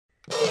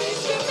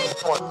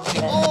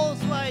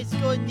Always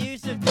good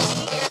news of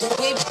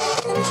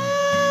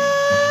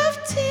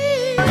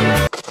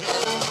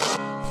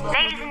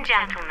Ladies and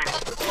gentlemen.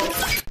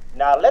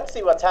 Now let's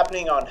see what's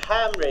happening on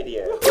Ham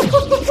Radio.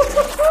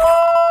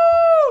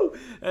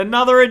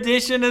 Another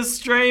edition of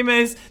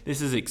Streamers.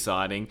 This is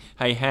exciting.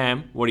 Hey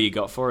Ham, what do you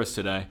got for us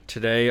today?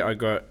 Today I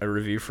got a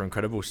review for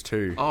Incredibles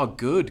 2. Oh,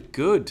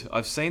 good.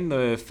 I've seen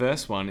the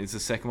first one. Is the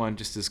second one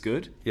just as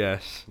good?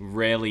 Yes.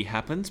 Rarely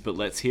happens, but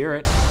let's hear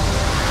it.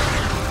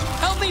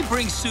 Help me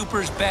bring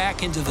supers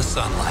back into the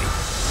sunlight.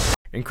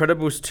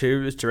 Incredibles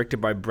 2 is directed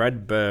by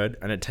Brad Bird,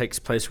 and it takes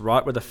place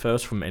right where the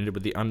first one ended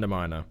with the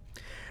Underminer.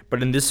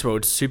 But in this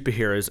world,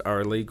 superheroes are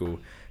illegal.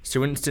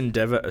 So Winston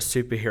Dever, a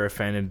superhero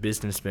fan and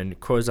businessman,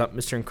 calls up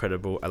Mr.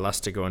 Incredible,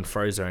 Elastigirl, and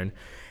Frozone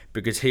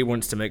because he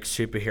wants to make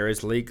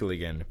superheroes legal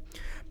again.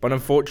 But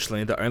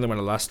unfortunately, they only want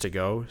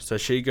Elastigirl, so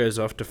she goes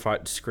off to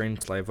fight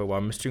Screenslaver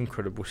while Mr.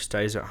 Incredible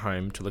stays at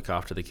home to look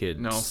after the kids.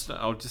 No,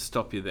 I'll just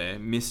stop you there.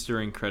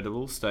 Mr.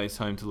 Incredible stays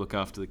home to look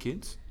after the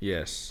kids?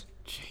 Yes.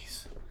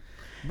 Jeez.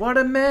 What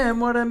a man,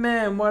 what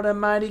a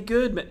mighty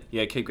good man.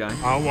 Yeah, keep going.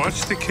 I'll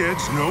watch the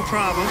kids, no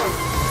problem.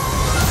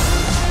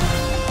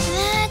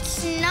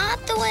 That's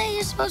not the way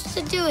you're supposed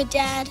to do it,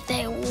 Dad.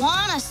 They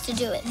want us to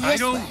do it this way. I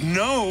don't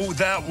know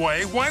that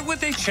way. Why would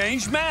they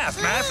change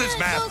math? Math is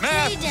math. Okay,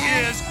 Math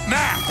Dad. is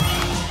math.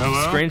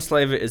 Hello?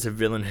 Screenslaver is a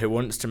villain who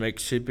wants to make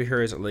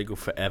superheroes illegal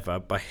forever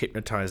by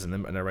hypnotizing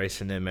them and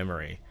erasing their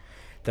memory.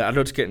 The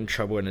adults get in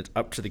trouble and it's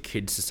up to the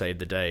kids to save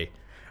the day.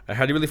 I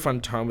had a really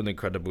fun time with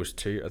Incredibles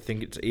 2. I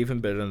think it's even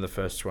better than the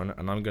first one,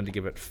 and I'm going to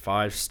give it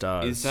 5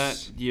 stars. Is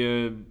that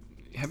your...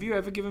 Have you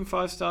ever given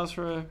 5 stars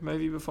for a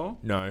movie before?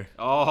 No.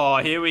 Oh,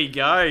 here we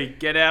go.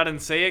 Get out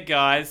and see it,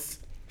 guys.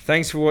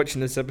 Thanks for watching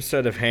this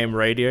episode of Ham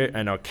Radio,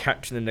 and I'll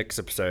catch you in the next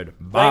episode.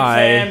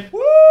 Bye. Thanks,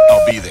 Sam.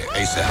 I'll be there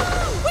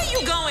ASAP. Where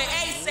you going,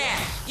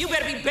 ASAP? You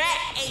better be back.